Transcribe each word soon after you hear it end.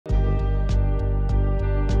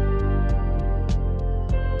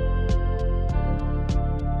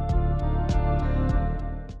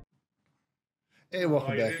Hey,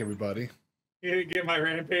 welcome back, everybody. You didn't get my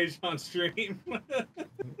rampage on stream.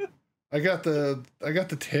 I got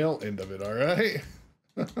the tail end of it. All right.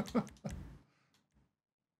 That's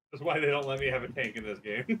why they don't let me have a tank in this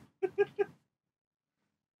game.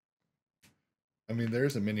 I mean,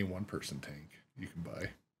 there's a mini one-person tank you can buy.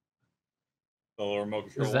 The little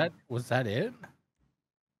remote control. Was that it?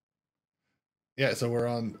 Yeah. So we're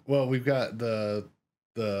on. Well, we've got the.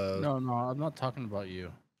 No, I'm not talking about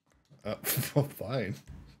you. Well, fine.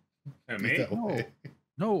 And me?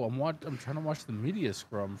 No, I'm trying to watch the media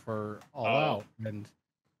scrum for All Out, and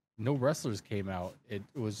no wrestlers came out. It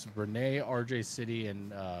was Renee, RJ City,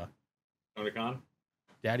 and Onicon?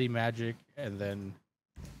 Daddy Magic, and then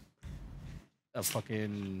a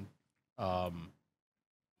fucking a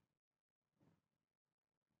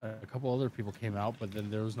couple other people came out, but then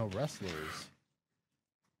there was no wrestlers.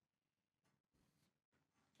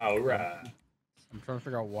 All right. I'm trying to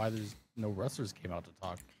figure out why there's no wrestlers came out to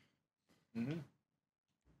talk. Mm-hmm.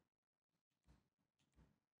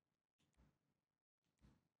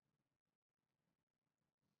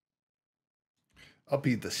 I'll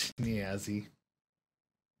be the snazzy.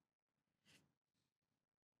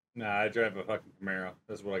 Nah, I drive a fucking Camaro.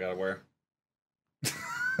 That's what I gotta wear.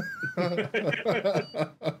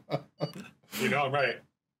 You know I'm right.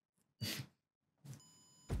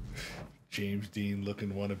 James Dean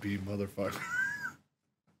looking wannabe motherfucker.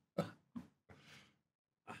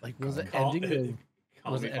 Like, was the ending of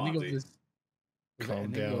this? Calm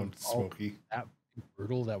down, Smokey. That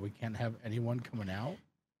brutal that we can't have anyone coming out.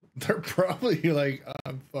 They're probably like,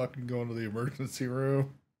 I'm fucking going to the emergency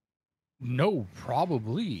room. No,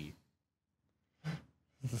 probably.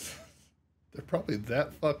 They're probably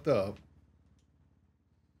that fucked up.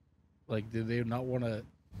 Like, do they not want to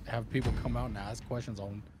have people come out and ask questions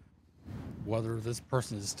on whether this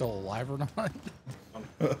person is still alive or not?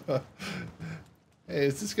 Hey,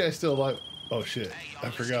 is this guy still alive? Oh shit,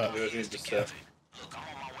 I forgot. I'm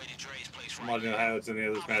watching the highlights in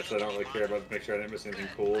the other match, so I don't really care about to make sure I didn't miss anything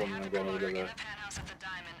cool, and then I'm going over to the...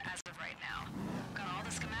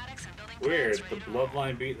 Weird, the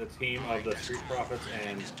Bloodline beat the team of the Street Profits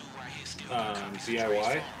and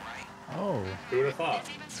DIY? Oh. Who would have thought?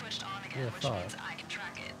 Who would have thought?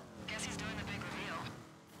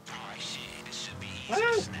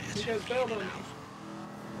 Ah, you guys bailed on me.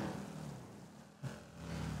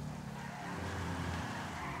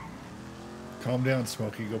 Calm down,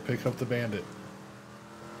 Smokey. Go pick up the bandit.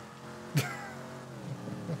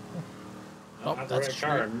 Oh, not the right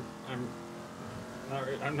car.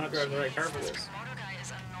 I'm not driving the right car for this.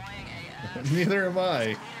 Neither am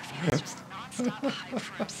I.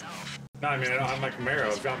 No, I mean, I don't have my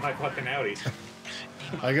Camaro. I've got my fucking Audi.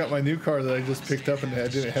 I got my new car that I just picked up and I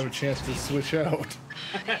didn't have a chance to switch out.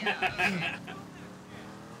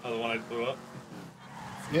 Oh, the one I blew up?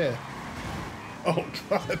 Yeah. Oh,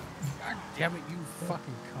 God. God damn it, you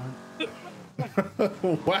fucking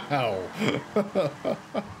cunt. Wow.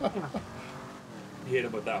 You hit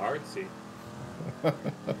him with that hard C.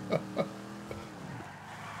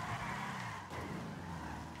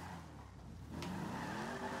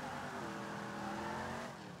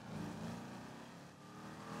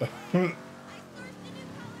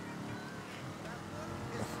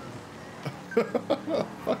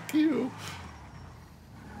 Fuck you.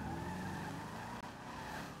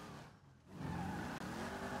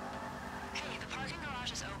 Hey, the parking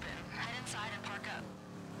garage is open. Head inside and park up.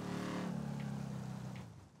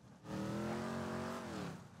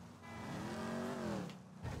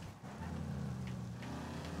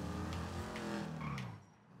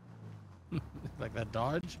 Like that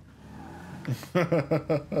Dodge? Ow,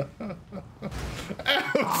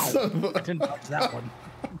 son of a... I didn't dodge that one.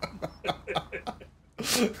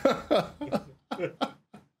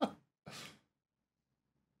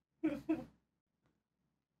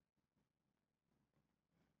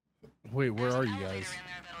 Wait, where are you guys?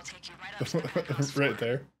 Right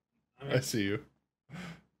there. I see you.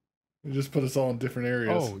 You just put us all in different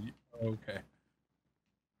areas. Oh, okay.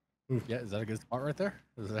 Oof. Yeah, is that a good spot right there?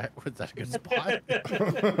 Was that a good spot?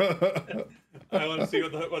 I want to see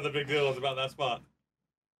what the big deal is about that spot.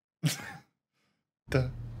 I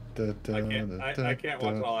can't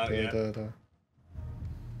watch All Out yet.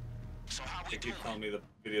 They keep telling me the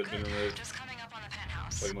video's been removed. Just coming up on the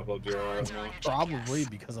penthouse. Like my full GR now. Probably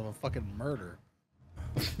because of a fucking murder.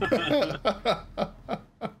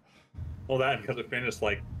 Well, that because it finished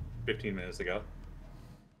like 15 minutes ago.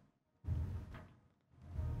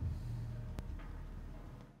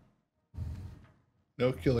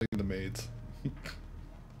 No killing the maids.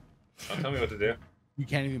 Don't tell me what to do. You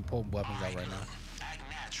can't even pull weapons out right now.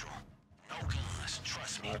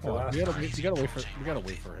 You gotta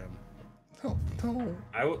wait for him. No.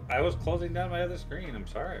 I was closing down my other screen. I'm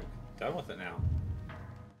sorry. I'm done with it now.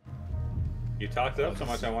 You talked it up so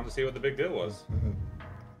much, I wanted to see what the big deal was.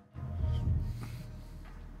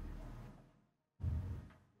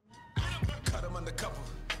 Cut him undercover.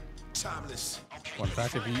 Timeless. Fun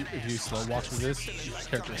fact: if you slow walk through this, your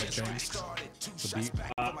character will change the beat.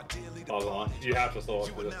 Hold on. You have to slow walk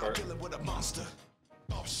through this part.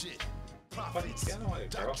 Oh shit. What? Get out of the way,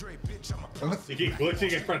 girl. You keep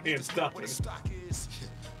glitching in front of me and stopping.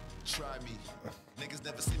 Try me. Niggas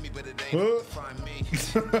never see me, but it ain't find me.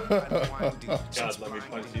 God, let me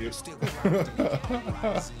punch you.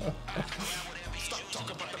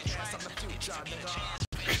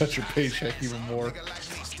 Cut your paycheck even more.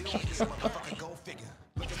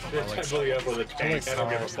 Bitch, I blew you up with a tank. I don't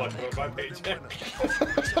give a fuck about my paycheck.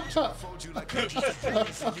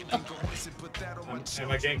 And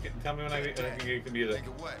my game, tell me when I can get music.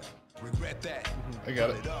 I got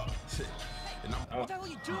it. Oh.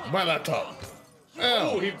 My laptop.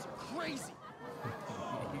 Oh, Ow. he Crazy.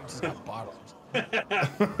 You just got bottomed.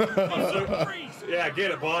 yeah,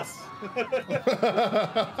 get it, boss.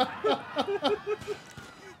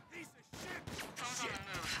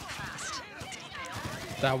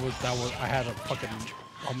 That was. I had a fucking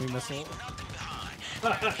homing missile.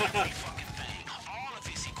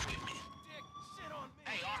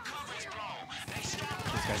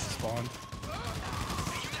 This guy's spawned.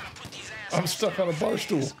 I'm stuck on a bar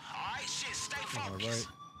stool. All right.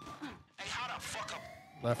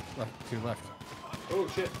 Left, to your left. Oh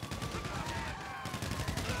shit.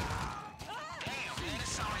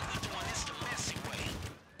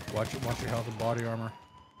 Watch your health and body armor.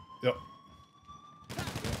 Yep.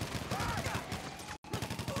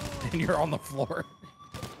 And you're on the floor.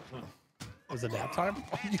 Was it nap time?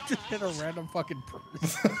 Oh, you just hit a random fucking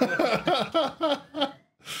person.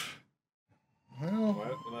 Well.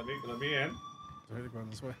 What? Let me in. So they're going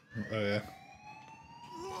this way. Oh yeah.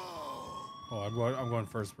 Oh, I'm going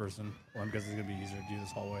first person. Well, I'm guessing it's gonna be easier to do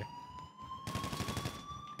this hallway.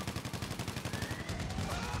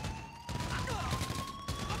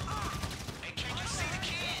 Hey, can you see the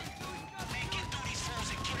kid? Man, get through these fools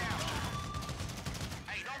and get out.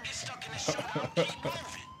 Hey, don't get stuck in the shootout. Keep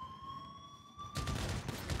moving.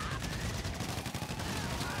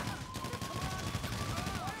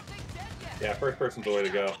 Yeah, first person's the way to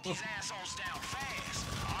go. These assholes down fast.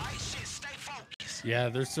 All right, shit, stay focused. Yeah,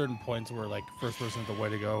 there's certain points where like first person is the way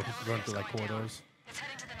to go. Going through like corridors. It's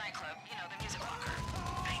heading to the nightclub, you know, the music locker.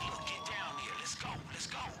 Hey, look, get down here. Let's go. Let's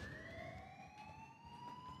go.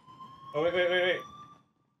 Oh wait.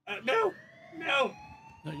 No.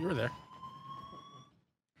 No, you were there.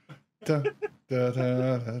 Dun, dun, dun,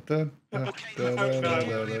 dun, dun, dun, dun, dun,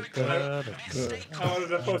 dun, dun. I wanted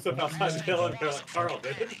to post up outside the hill and they're like, Carl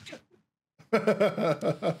did it.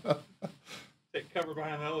 Take cover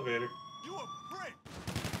behind the elevator. You a prick.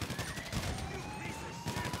 You piece of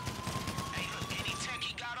shit. Hey, look, any tech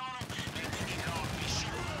he got on him, they can get it off me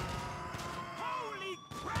sure. Holy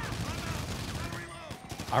crap!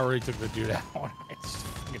 I already took the dude out. I just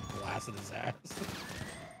fucking blasted his ass.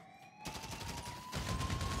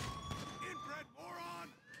 Inbred moron.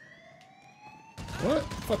 What?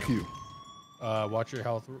 Fuck you. Watch your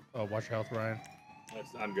health. Watch your health, Ryan.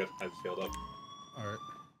 I'm good. I just healed up. All right.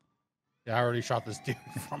 Yeah, I already shot this dude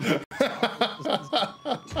from. Get out of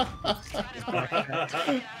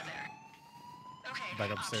there. Okay,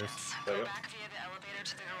 Back upstairs. options. There you Go go. back via the elevator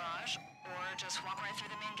to the garage, or just walk right through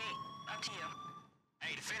the main gate. Up to you.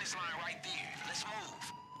 Hey, the finish line right there. Let's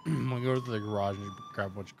move. We go to the garage and grab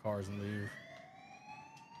a bunch of cars and leave.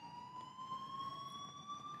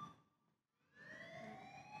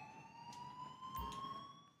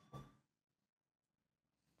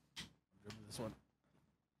 Go to this one.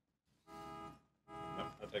 No,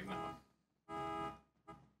 I'll take that one.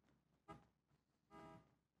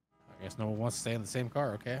 I guess no one wants to stay in the same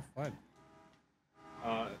car. Okay, fine.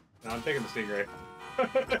 No, I'm taking the Stingray.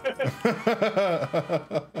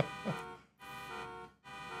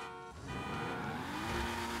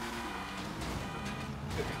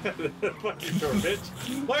 Fucking short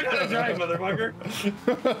bitch. Learn how to drive, motherfucker.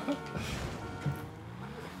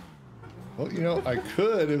 Well, you know, I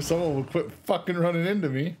could if someone would quit fucking running into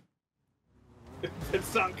me.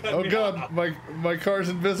 It's not cutting Oh me god, off. my car's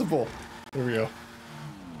invisible. There we go.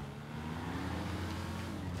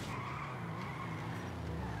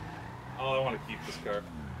 Oh, I want to keep this car.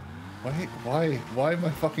 Why my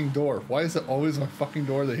fucking door? Why is it always my fucking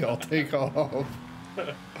door that y'all take off?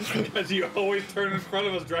 Because you always turn in front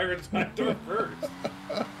of us, driver side door first.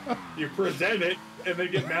 You present it, and they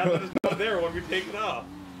get mad that it's not there when we take it off.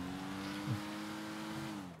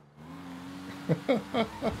 You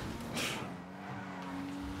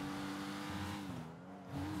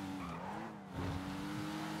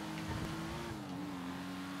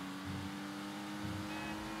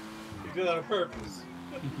did that on purpose.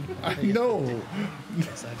 I know.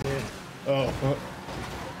 Yes, I did. Oh.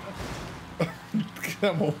 Get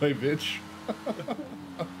out of my way, bitch.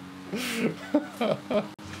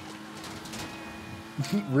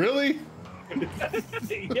 Really?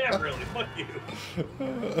 Yeah, really. Fuck you.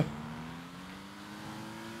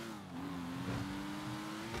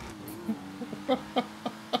 You're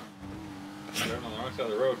on the wrong side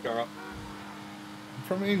of the road, Carl.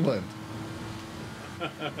 From England.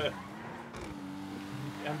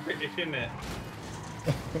 I'm British, isn't it?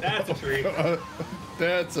 That's a tree.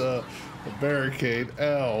 That's a barricade.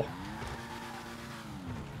 Ow.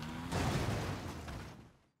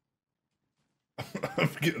 I'm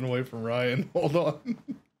getting away from Ryan. Hold on.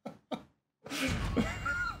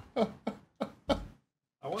 I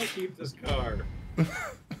want to keep this car.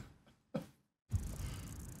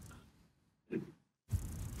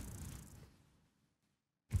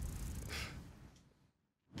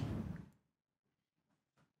 I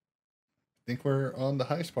think we're on the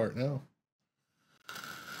heist part now.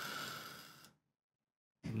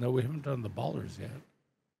 No, we haven't done the ballers yet.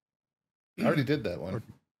 I already did that one.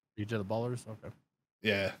 You did the ballers? Okay.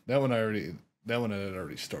 Yeah, that one had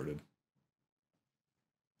already started.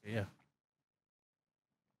 Yeah.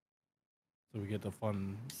 So we get the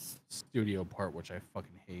fun studio part, which I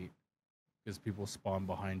fucking hate, because people spawn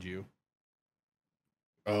behind you.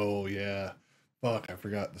 Oh yeah. Fuck, I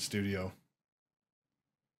forgot the studio.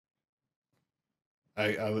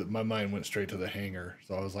 My mind went straight to the hangar,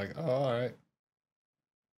 so I was like, oh, all right.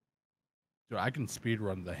 Dude, I can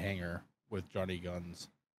speedrun the hangar with Johnny Guns.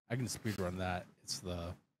 I can speedrun that. It's the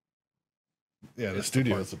Yeah, the It's the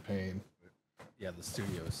studio part. is a pain. yeah, the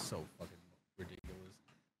studio is so fucking ridiculous.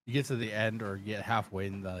 You get to the end or get halfway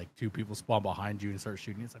and like two people spawn behind you and start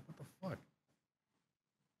shooting. It's like, what the fuck?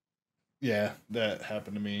 Yeah, that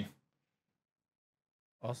happened to me.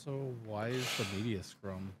 Also, why is the media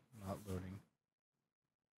scrum not loading?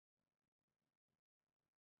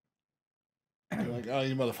 You're like, oh,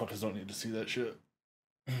 you motherfuckers don't need to see that shit.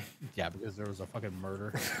 Yeah, because there was a fucking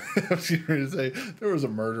murder. I was going to say, there was a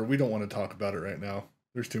murder. We don't want to talk about it right now.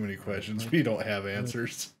 There's too many questions. We don't have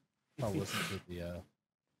answers. I'll listen to the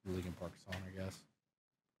Linkin Park song, I guess.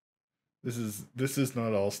 This is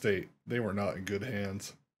not Allstate. They were not in good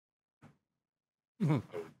hands. Oh,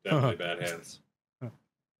 definitely bad hands.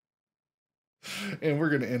 And we're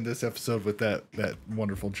going to end this episode with that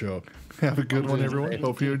wonderful joke. Have a good one, everyone.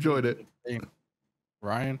 Hope you enjoyed it. Hey,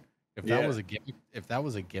 Ryan, if Yeah. that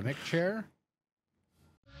was a gimmick chair,